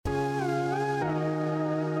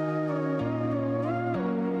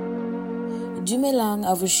Dumelang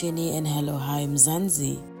Avusheni and hello, hi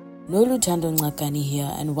Mzansi. Noluthando Nxakani here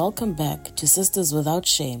and welcome back to Sisters Without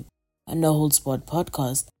Shame, a no-holds-barred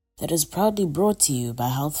podcast that is proudly brought to you by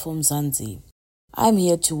Healthful Mzansi. I'm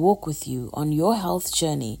here to walk with you on your health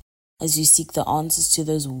journey as you seek the answers to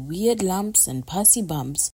those weird lumps and pussy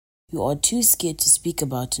bumps you are too scared to speak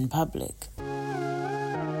about in public.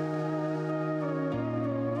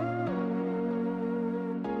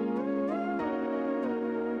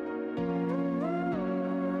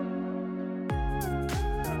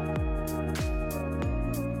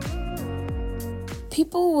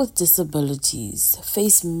 People with disabilities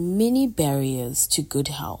face many barriers to good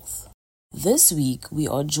health. This week, we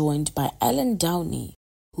are joined by Alan Downey,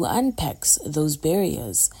 who unpacks those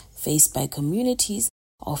barriers faced by communities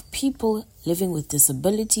of people living with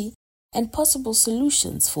disability and possible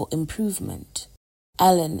solutions for improvement.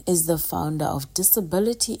 Alan is the founder of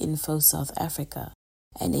Disability Info South Africa,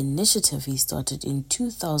 an initiative he started in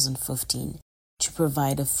 2015 to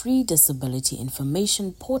provide a free disability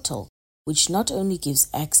information portal which not only gives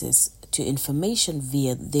access to information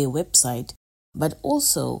via their website, but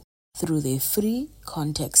also through their free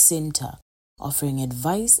contact center, offering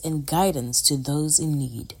advice and guidance to those in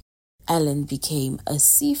need. Alan became a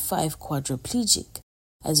C5 quadriplegic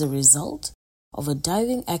as a result of a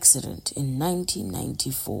diving accident in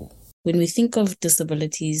 1994. When we think of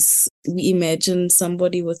disabilities, we imagine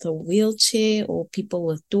somebody with a wheelchair or people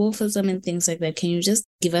with dwarfism and things like that. Can you just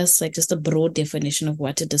give us just a broad definition of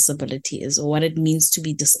what a disability is or what it means to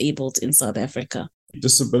be disabled in South Africa?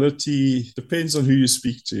 Disability depends on who you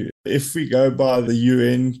speak to. If we go by the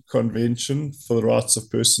UN Convention for the Rights of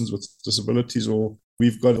Persons with Disabilities, or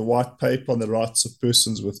we've got a white paper on the rights of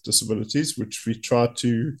persons with disabilities, which we try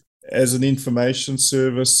to, as an information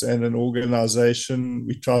service and an organization,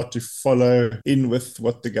 we try to follow in with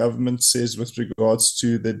what the government says with regards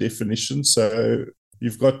to the definition. So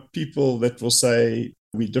you've got people that will say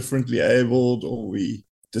we're differently abled or we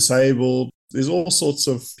disabled. There's all sorts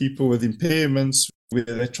of people with impairments where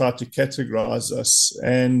they try to categorize us.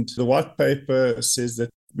 And the white paper says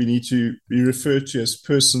that we need to be referred to as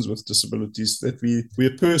persons with disabilities, that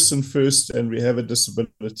we're a person first and we have a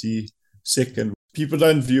disability second. People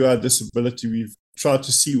don't view our disability. We've tried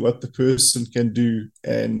to see what the person can do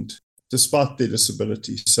and despite their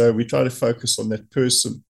disability. So we try to focus on that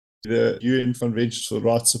person. The UN Convention for the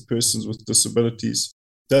Rights of Persons with Disabilities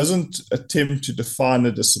doesn't attempt to define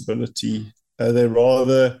a disability. They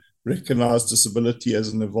rather recognize disability as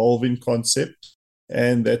an evolving concept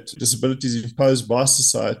and that disability is imposed by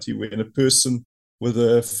society when a person with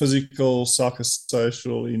a physical,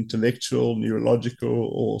 psychosocial, intellectual,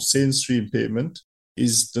 neurological, or sensory impairment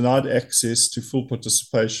is denied access to full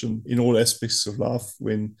participation in all aspects of life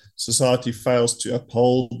when society fails to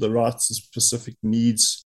uphold the rights and specific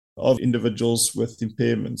needs of individuals with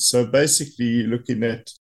impairments. So basically, you're looking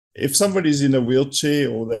at if somebody's in a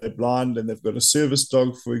wheelchair or they're blind and they've got a service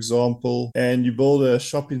dog, for example, and you build a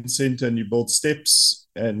shopping center and you build steps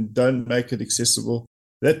and don't make it accessible,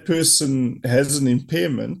 that person has an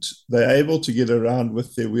impairment. They're able to get around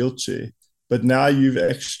with their wheelchair, but now you've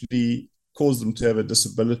actually caused them to have a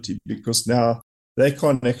disability because now they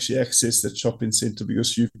can't actually access that shopping center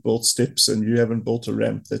because you've built steps and you haven't built a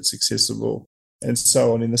ramp that's accessible and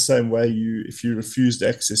so on. In the same way, if you refused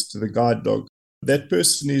access to the guide dog, that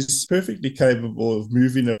person is perfectly capable of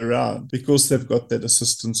moving around because they've got that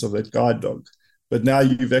assistance of that guide dog. But now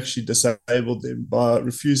you've actually disabled them by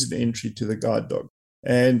refusing entry to the guide dog.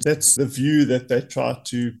 And that's the view that they try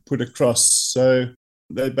to put across. So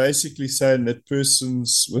they're basically saying that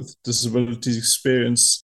persons with disabilities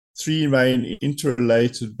experience three main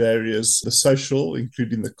interrelated barriers: the social,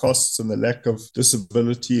 including the costs and the lack of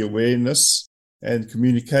disability awareness and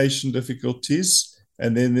communication difficulties.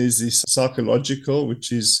 And then there's this psychological,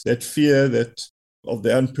 which is that fear of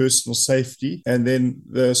their own personal safety. And then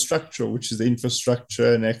the structural, which is the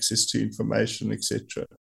infrastructure and access to information, etc.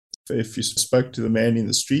 If you spoke to the man in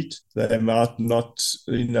the street, they might not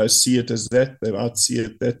see it as that. They might see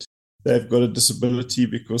it that they've got a disability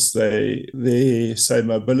because their say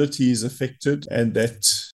mobility is affected and that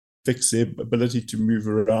affects their ability to move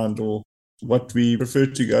around. Or what we prefer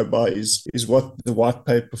to go by is what the white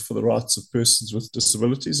paper for the rights of persons with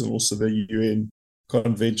disabilities and also the UN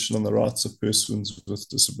Convention on the Rights of Persons with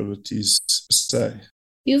Disabilities say.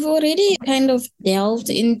 You've already kind of delved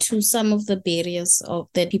into some of the barriers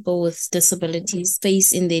that people with disabilities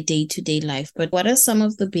face in their day-to-day life. But what are some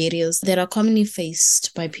of the barriers that are commonly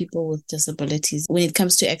faced by people with disabilities when it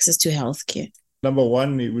comes to access to healthcare? Number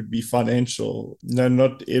one, it would be financial.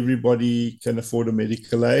 Not everybody can afford a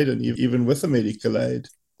medical aid, and even with a medical aid,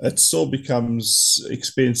 it still becomes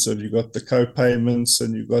expensive. You've got the co-payments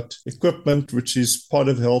and you've got equipment, which is part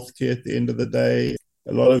of healthcare at the end of the day.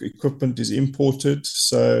 A lot of equipment is imported.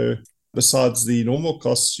 So besides the normal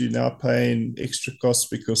costs, you're now paying extra costs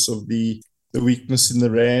because of the weakness in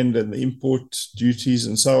the rand and the import duties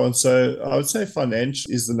and so on. So I would say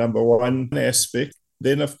financial is the number one aspect.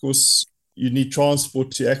 Then, of course, you need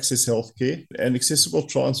transport to access healthcare, and accessible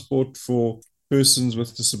transport for persons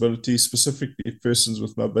with disabilities, specifically persons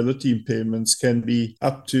with mobility impairments, can be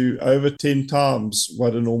up to over 10 times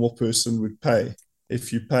what a normal person would pay.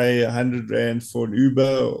 If you pay 100 Rand for an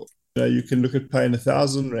Uber, you can look at paying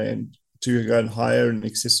 1,000 Rand to go and hire an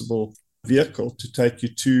accessible vehicle to take you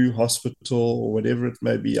to hospital or whatever it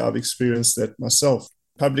may be. I've experienced that myself.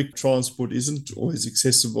 Public transport isn't always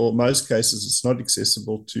accessible. In most cases, it's not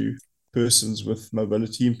accessible to persons with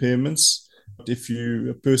mobility impairments. If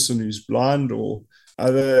you're a person who's blind or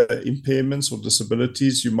other impairments or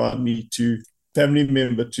disabilities, you might need to family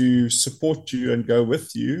member to support you and go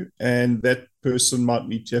with you, and that person might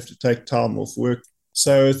need to have to take time off work.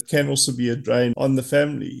 So it can also be a drain on the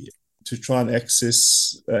family to try and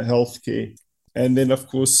access healthcare. And then, of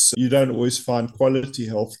course, you don't always find quality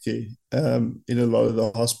healthcare in a lot of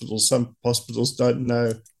the hospitals. Some hospitals don't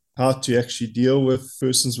know how to actually deal with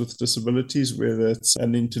persons with disabilities, whether it's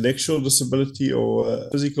an intellectual disability or a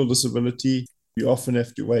physical disability. You often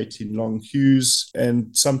have to wait in long queues,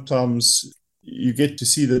 and sometimes you get to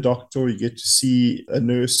see the doctor, you get to see a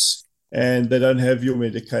nurse, and they don't have your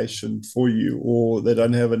medication for you, or they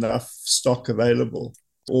don't have enough stock available.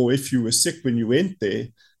 Or if you were sick when you went there,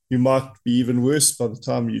 you might be even worse by the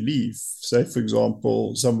time you leave. Say, for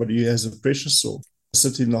example, somebody who has a pressure sore,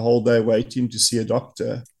 sitting the whole day waiting to see a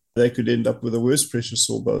doctor, they could end up with a worse pressure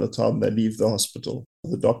sore by the time they leave the hospital,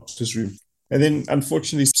 the doctor's room. And then,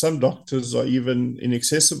 unfortunately, some doctors are even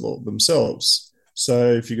inaccessible themselves.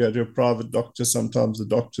 So if you go to a private doctor, sometimes the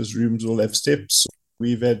doctor's rooms will have steps.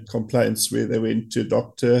 We've had complaints where they went to a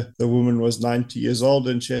doctor, the woman was 90 years old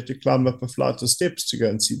and she had to climb up a flight of steps to go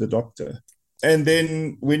and see the doctor. And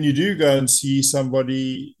then when you do go and see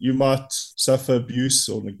somebody, you might suffer abuse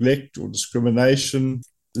or neglect or discrimination,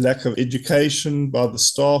 lack of education by the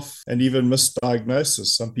staff, and even misdiagnosis.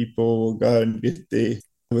 Some people will go and get their,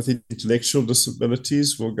 with intellectual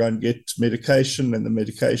disabilities, will go and get medication and the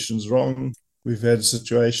medication's wrong. We've had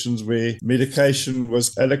situations where medication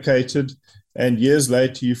was allocated and years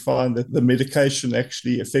later you find that the medication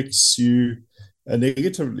actually affects you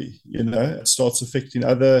negatively. It starts affecting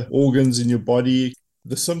other organs in your body.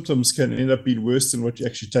 The symptoms can end up being worse than what you're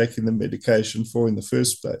actually taking the medication for in the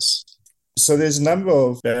first place. So there's a number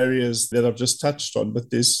of barriers that I've just touched on, but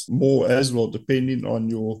there's more as well, depending on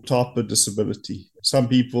your type of disability. Some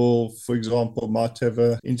people, for example, might have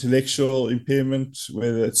an intellectual impairment,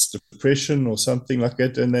 whether it's depression or something like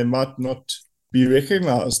that, and they might not be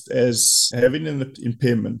recognized as having an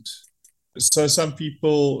impairment. So some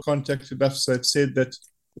people contacted us that said that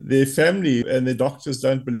their family and their doctors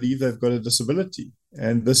don't believe they've got a disability,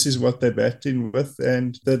 and this is what they're battling with,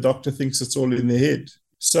 and the doctor thinks it's all in their head.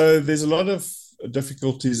 So there's a lot of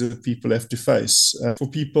difficulties that people have to face. For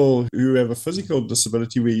people who have a physical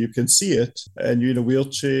disability where you can see it and you're in a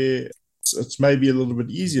wheelchair, it's maybe a little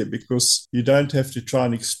bit easier because you don't have to try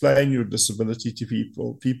and explain your disability to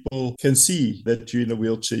people. People can see that you're in a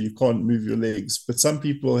wheelchair, you can't move your legs, but some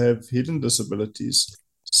people have hidden disabilities.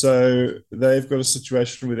 So they've got a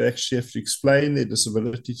situation where they actually have to explain their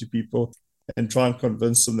disability to people and try and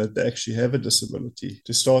convince them that they actually have a disability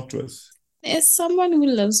to start with. As someone who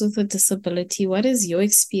lives with a disability, what has your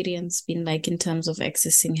experience been like in terms of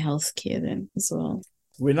accessing healthcare then as well?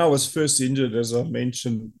 When I was first injured, as I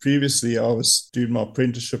mentioned previously, I was doing my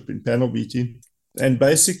apprenticeship in panel beating. And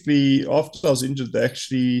basically, after I was injured, they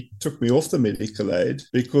actually took me off the medical aid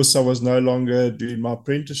because I was no longer doing my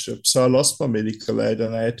apprenticeship. So I lost my medical aid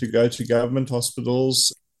and I had to go to government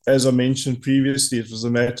hospitals. As I mentioned previously, it was a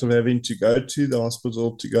matter of having to go to the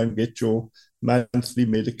hospital to go and get your monthly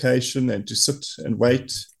medication and to sit and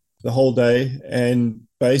wait the whole day and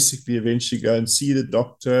basically eventually go and see the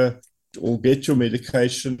doctor or get your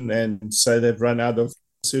medication and say they've run out of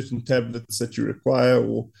certain tablets that you require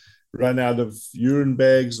or run out of urine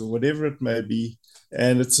bags or whatever it may be.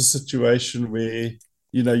 And it's a situation where,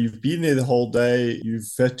 you've been there the whole day,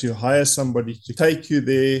 you've had to hire somebody to take you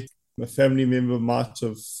there. A family member might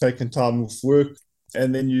have taken time off work,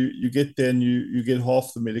 and then you get there and you get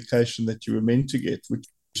half the medication that you were meant to get, which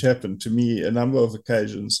happened to me a number of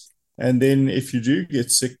occasions. And then if you do get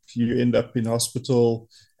sick, you end up in hospital.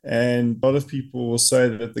 And a lot of people will say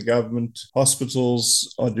that the government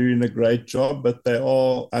hospitals are doing a great job, but they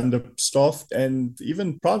are understaffed. And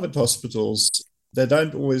even private hospitals, They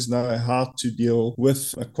don't always know how to deal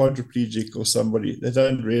with a quadriplegic or somebody. They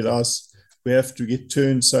don't realize we have to get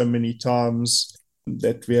turned so many times,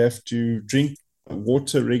 that we have to drink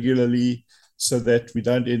water regularly so that we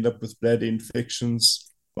don't end up with bladder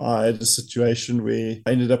infections. I had a situation where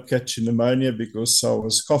I ended up catching pneumonia because I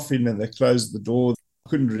was coughing and they closed the door. I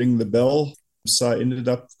couldn't ring the bell. So I ended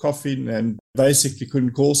up coughing and basically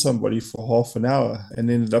couldn't call somebody for half an hour and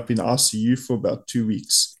ended up in ICU for about 2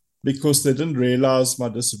 weeks because they didn't realize my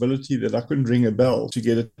disability, that I couldn't ring a bell to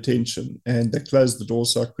get attention, and they closed the door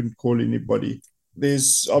so I couldn't call anybody.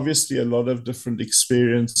 There's obviously a lot of different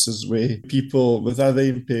experiences where people with other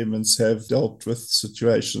impairments have dealt with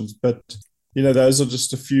situations, but those are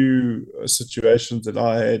just a few situations that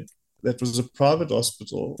I had. That was a private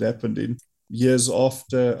hospital that happened in. Years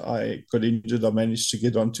after I got injured, I managed to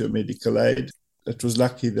get onto a medical aid. It was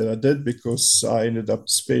lucky that I did, because I ended up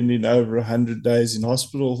spending over 100 days in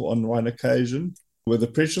hospital on one occasion with a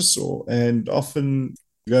pressure sore, and often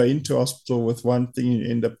go into hospital with one thing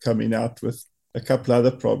and end up coming out with a couple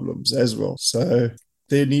other problems as well. So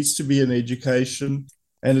there needs to be an education,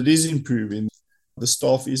 and it is improving. The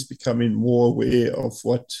staff is becoming more aware of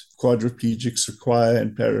what quadriplegics require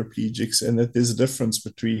and paraplegics, and that there's a difference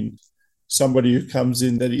between somebody who comes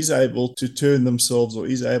in that is able to turn themselves or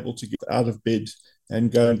is able to get out of bed and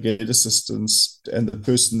go and get assistance, and the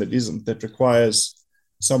person that isn't, that requires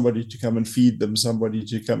somebody to come and feed them, somebody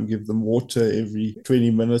to come give them water every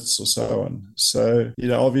 20 minutes or so on. So,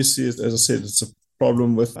 obviously, as I said, it's a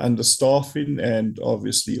problem with understaffing and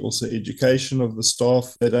obviously also education of the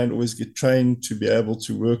staff. They don't always get trained to be able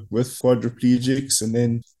to work with quadriplegics, and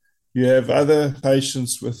then you have other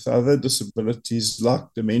patients with other disabilities like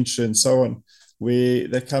dementia and so on, where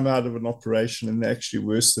they come out of an operation and they're actually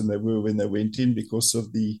worse than they were when they went in because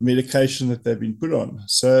of the medication that they've been put on.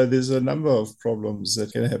 So there's a number of problems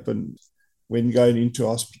that can happen when going into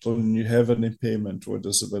hospital and you have an impairment or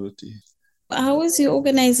disability. How has your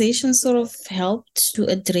organization sort of helped to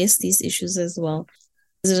address these issues as well?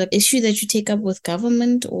 Is it an issue that you take up with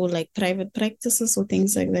government or like private practices or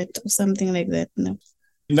things like that, or something like that? No.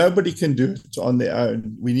 Nobody can do it on their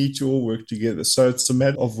own. We need to all work together. So it's a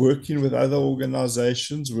matter of working with other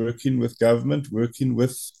organizations, working with government, working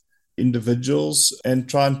with individuals, and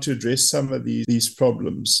trying to address some of these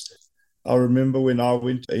problems. I remember when I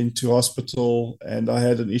went into hospital and I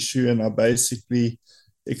had an issue, and I basically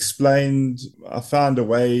explained, I found a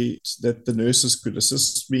way that the nurses could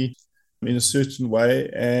assist me in a certain way,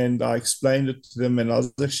 and I explained it to them, and I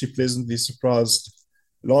was actually pleasantly surprised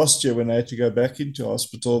last year when I had to go back into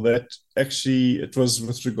hospital that actually it was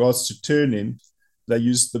with regards to turning. They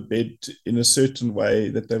used the bed in a certain way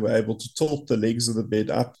that they were able to tilt the legs of the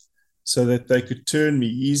bed up so that they could turn me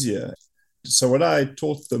easier. So what I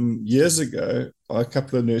taught them years ago, a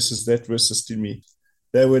couple of nurses that were assisting me,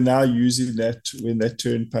 they were now using that when they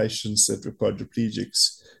turned patients that were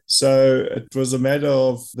quadriplegics. So it was a matter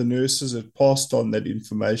of the nurses had passed on that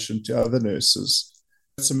information to other nurses.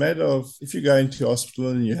 It's a matter of, if you go into hospital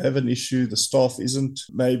and you have an issue, the staff isn't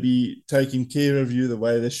maybe taking care of you the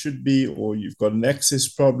way they should be, or you've got an access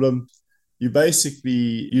problem, you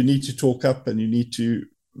need to talk up, and you need to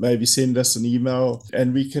maybe send us an email,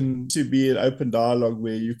 and we can to be an open dialogue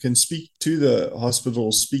where you can speak to the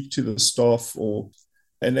hospital, speak to the staff,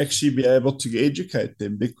 and actually be able to educate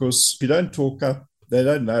them, because if you don't talk up, they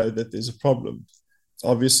don't know that there's a problem.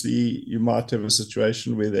 Obviously, you might have a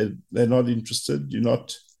situation where they're not interested. You're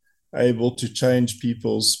not able to change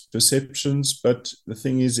people's perceptions. But the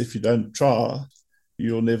thing is, if you don't try,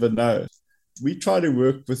 you'll never know. We try to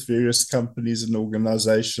work with various companies and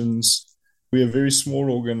organizations. We're a very small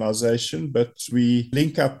organization, but we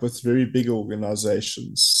link up with very big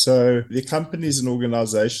organizations. So the companies and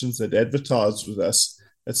organizations that advertise with us,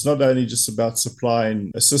 it's not only just about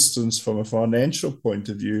supplying assistance from a financial point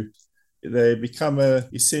of view. They become an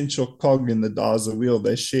essential cog in the Dasa wheel.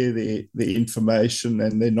 They share their information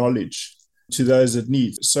and their knowledge to those that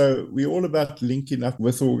need. So we're all about linking up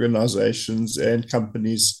with organizations and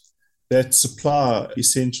companies that supply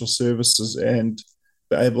essential services and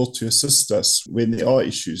are able to assist us when there are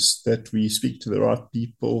issues, that we speak to the right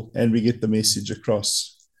people and we get the message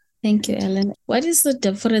across. Thank you, Alan. What is the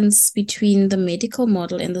difference between the medical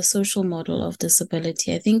model and the social model of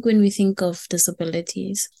disability? I think when we think of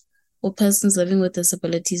disabilities or persons living with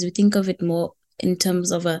disabilities, we think of it more in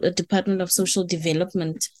terms of a Department of Social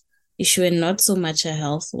Development issue and not so much a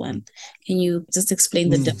health one. Can you just explain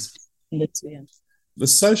the difference in the two? The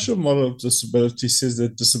social model of disability says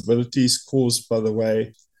that disability is caused by the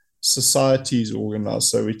way society is organized.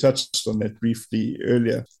 So we touched on that briefly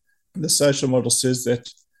earlier. The social model says that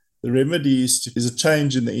The remedy is a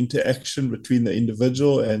change in the interaction between the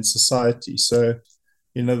individual and society. So,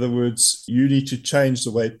 in other words, you need to change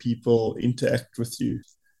the way people interact with you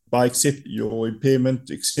by accepting your impairment,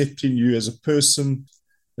 accepting you as a person,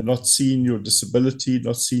 and not seeing your disability,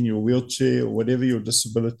 not seeing your wheelchair or whatever your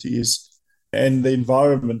disability is, and the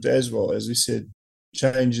environment as well. As we said,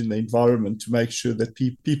 changing the environment to make sure that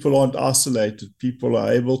people aren't isolated, people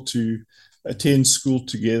are able to attend school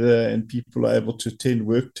together and people are able to attend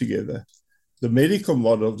work together. The medical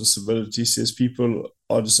model of disability says people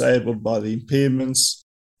are disabled by the impairments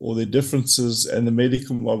or their differences, and the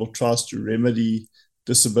medical model tries to remedy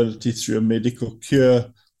disability through a medical cure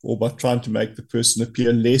or by trying to make the person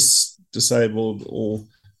appear less disabled or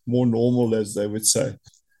more normal, as they would say.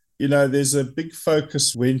 You know, there's a big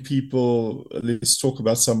focus when people, let's talk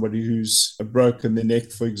about somebody who's broken their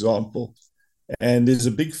neck, for example, and there's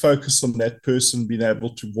a big focus on that person being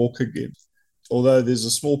able to walk again. Although there's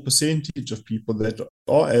a small percentage of people that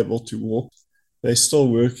are able to walk, they're still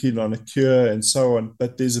working on a cure and so on.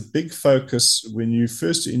 But there's a big focus when you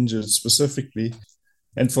first injured specifically.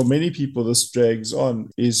 And for many people, this drags on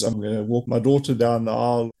is I'm going to walk my daughter down the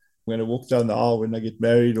aisle. I'm going to walk down the aisle when I get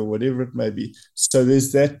married or whatever it may be. So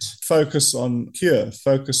there's that focus on cure,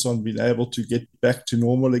 focus on being able to get back to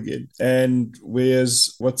normal again. And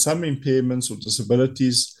whereas what some impairments or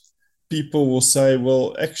disabilities, people will say,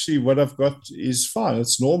 well, actually what I've got is fine.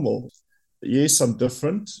 It's normal. Yes, I'm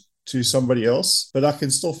different to somebody else, but I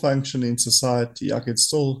can still function in society. I can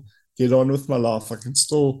still get on with my life. I can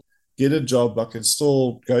still get a job. I can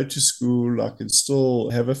still go to school. I can still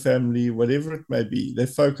have a family, whatever it may be. They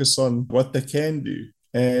focus on what they can do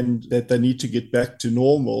and that they need to get back to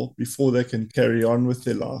normal before they can carry on with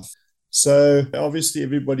their life. So obviously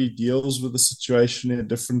everybody deals with the situation in a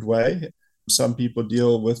different way. Some people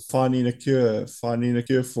deal with finding a cure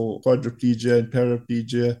for quadriplegia and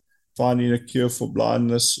paraplegia, finding a cure for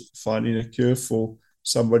blindness, finding a cure for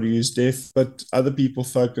somebody who's deaf. But other people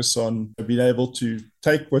focus on being able to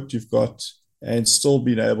take what you've got and still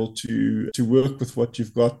being able to work with what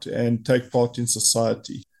you've got and take part in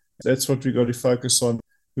society. That's what we've got to focus on.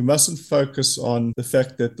 We mustn't focus on the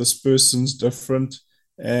fact that this person's different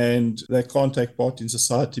and they can't take part in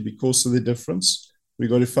society because of their difference. We've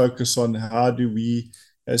got to focus on how do we,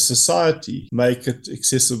 as society, make it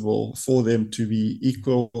accessible for them to be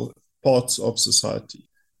equal parts of society.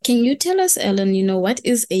 Can you tell us, Ellen, what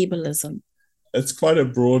is ableism? It's quite a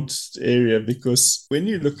broad area because when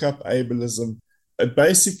you look up ableism, it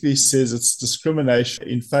basically says it's discrimination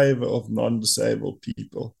in favor of non-disabled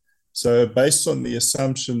people. So based on the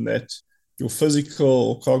assumption that your physical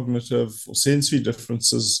or cognitive or sensory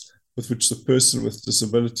differences with which the person with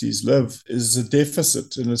disabilities live is a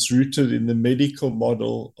deficit, and it's rooted in the medical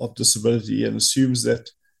model of disability and assumes that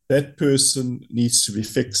that person needs to be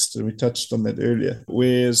fixed. And we touched on that earlier.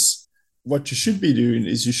 Whereas what you should be doing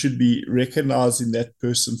is you should be recognizing that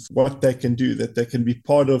person for what they can do, that they can be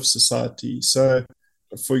part of society. So,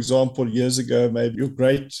 for example, years ago, maybe your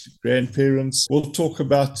great-grandparents will talk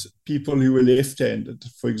about people who were left-handed,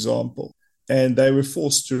 for example, and they were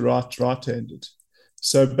forced to write right-handed.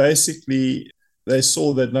 So basically, they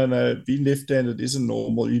saw that, no, being left-handed isn't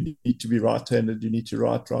normal. You need to be right-handed. You need to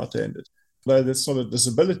write right-handed. Though that's not a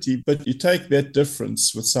disability, but you take that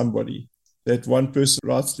difference with somebody, that one person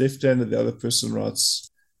writes left-handed, the other person writes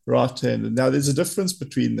right-handed. Now, there's a difference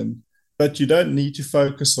between them, but you don't need to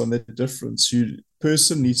focus on that difference.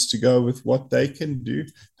 Person needs to go with what they can do,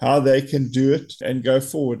 how they can do it, and go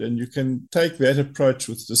forward. And you can take that approach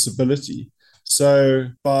with disability. So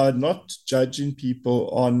by not judging people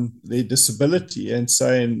on their disability and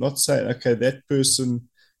not saying, okay, that person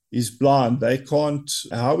is blind, they can't,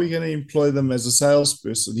 how are we going to employ them as a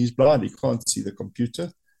salesperson? He's blind, he can't see the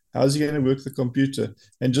computer. How is he going to work the computer?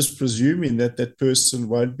 And just presuming that that person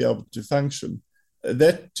won't be able to function.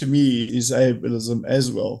 That to me is ableism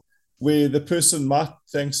as well, where the person might,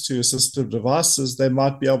 thanks to assistive devices, they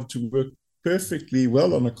might be able to work perfectly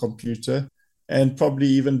well on a computer and probably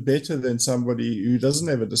even better than somebody who doesn't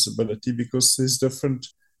have a disability, because there's different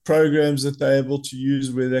programs that they're able to use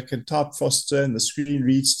where they can type faster and the screen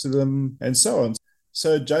reads to them and so on.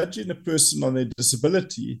 So judging a person on their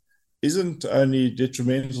disability isn't only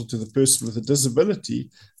detrimental to the person with a disability,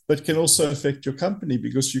 but can also affect your company,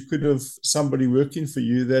 because you could have somebody working for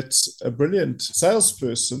you that's a brilliant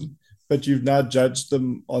salesperson, but you've now judged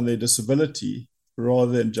them on their disability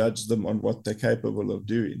rather than judge them on what they're capable of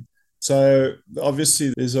doing. So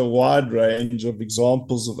obviously there's a wide range of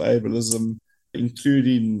examples of ableism,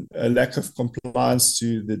 including a lack of compliance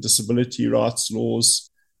to the disability rights laws,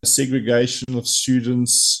 segregation of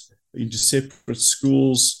students into separate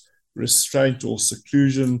schools, restraint or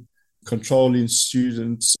seclusion, controlling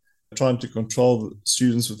students, trying to control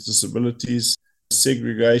students with disabilities,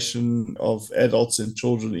 segregation of adults and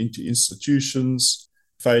children into institutions,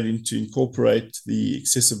 failing to incorporate the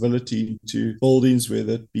accessibility into buildings,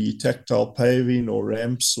 whether it be tactile paving or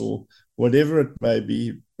ramps or whatever it may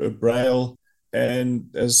be, braille. And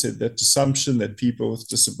as I said, that assumption that people with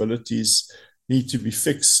disabilities need to be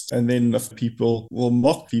fixed, and then people will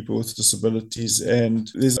mock people with disabilities. And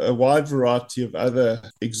there's a wide variety of other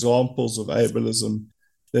examples of ableism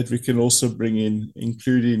that we can also bring in,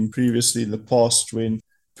 including previously in the past when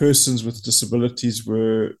persons with disabilities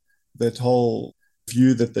were that whole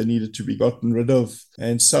view that they needed to be gotten rid of,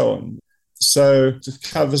 and so on. So it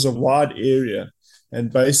covers a wide area. And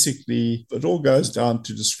basically, it all goes down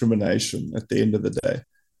to discrimination at the end of the day.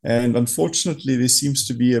 And unfortunately, there seems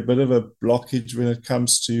to be a bit of a blockage when it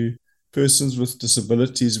comes to persons with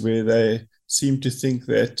disabilities, where they seem to think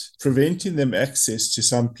that preventing them access to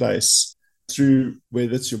some place through,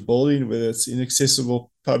 whether it's your building, whether it's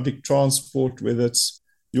inaccessible public transport, whether it's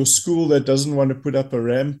your school that doesn't want to put up a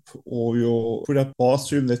ramp, or your put up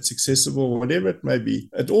bathroom that's accessible, whatever it may be,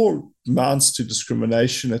 it all amounts to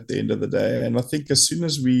discrimination at the end of the day. And I think as soon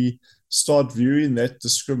as we start viewing that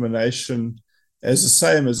discrimination as the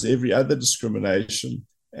same as every other discrimination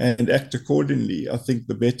and act accordingly, I think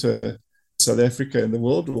the better South Africa and the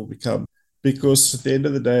world will become. Because at the end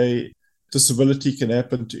of the day, disability can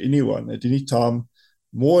happen to anyone at any time.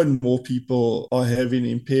 More and more people are having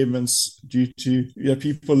impairments due to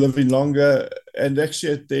people living longer. And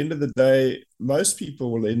actually, at the end of the day, most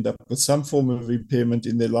people will end up with some form of impairment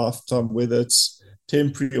in their lifetime, whether it's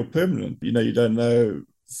temporary or permanent. You don't know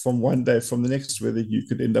from one day from the next whether you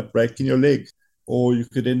could end up breaking your leg, or you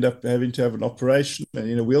could end up having to have an operation and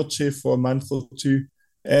in a wheelchair for a month or two.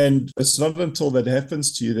 And it's not until that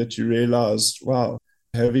happens to you that you realize, wow,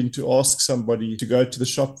 having to ask somebody to go to the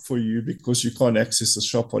shop for you because you can't access the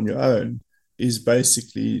shop on your own is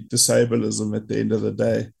basically disableism at the end of the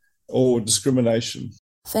day, or discrimination.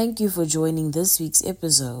 Thank you for joining this week's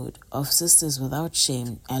episode of Sisters Without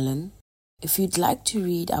Shame, Ellen. If you'd like to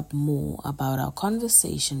read up more about our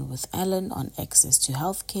conversation with Ellen on access to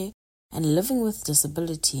healthcare and living with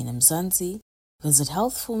disability in Mzansi, visit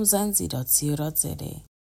healthformzansi.co.za.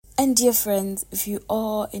 And dear friends, if you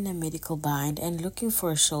are in a medical bind and looking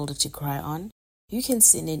for a shoulder to cry on, you can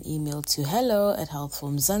send an email to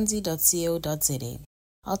hello@healthformzansi.co.za.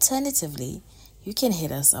 Alternatively, you can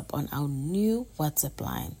hit us up on our new WhatsApp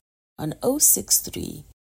line on 063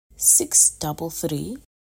 633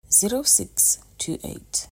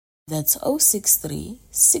 0628. That's 063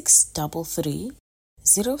 633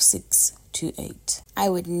 0628. I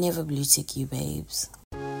would never blue tick you, babes.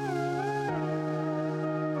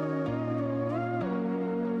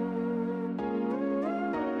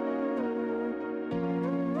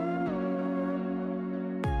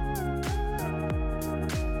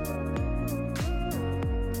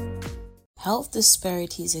 Health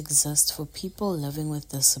disparities exist for people living with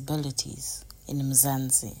disabilities in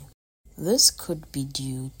Mzansi. This could be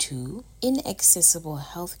due to inaccessible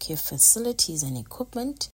healthcare facilities and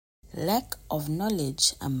equipment, lack of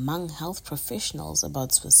knowledge among health professionals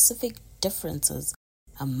about specific differences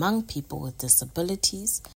among people with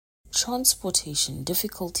disabilities, transportation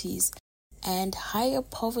difficulties, and higher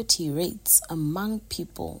poverty rates among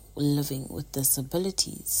people living with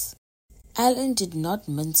disabilities. Allen did not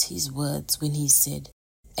mince his words when he said,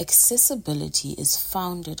 accessibility is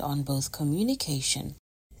founded on both communication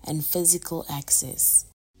and physical access.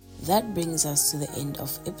 That brings us to the end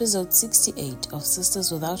of episode 68 of Sisters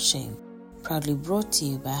Without Shame, proudly brought to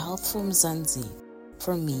you by Health for Mzansi.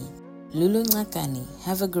 From me, Lulu Ngakani,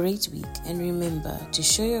 have a great week, and remember to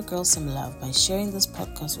show your girl some love by sharing this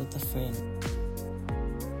podcast with a friend.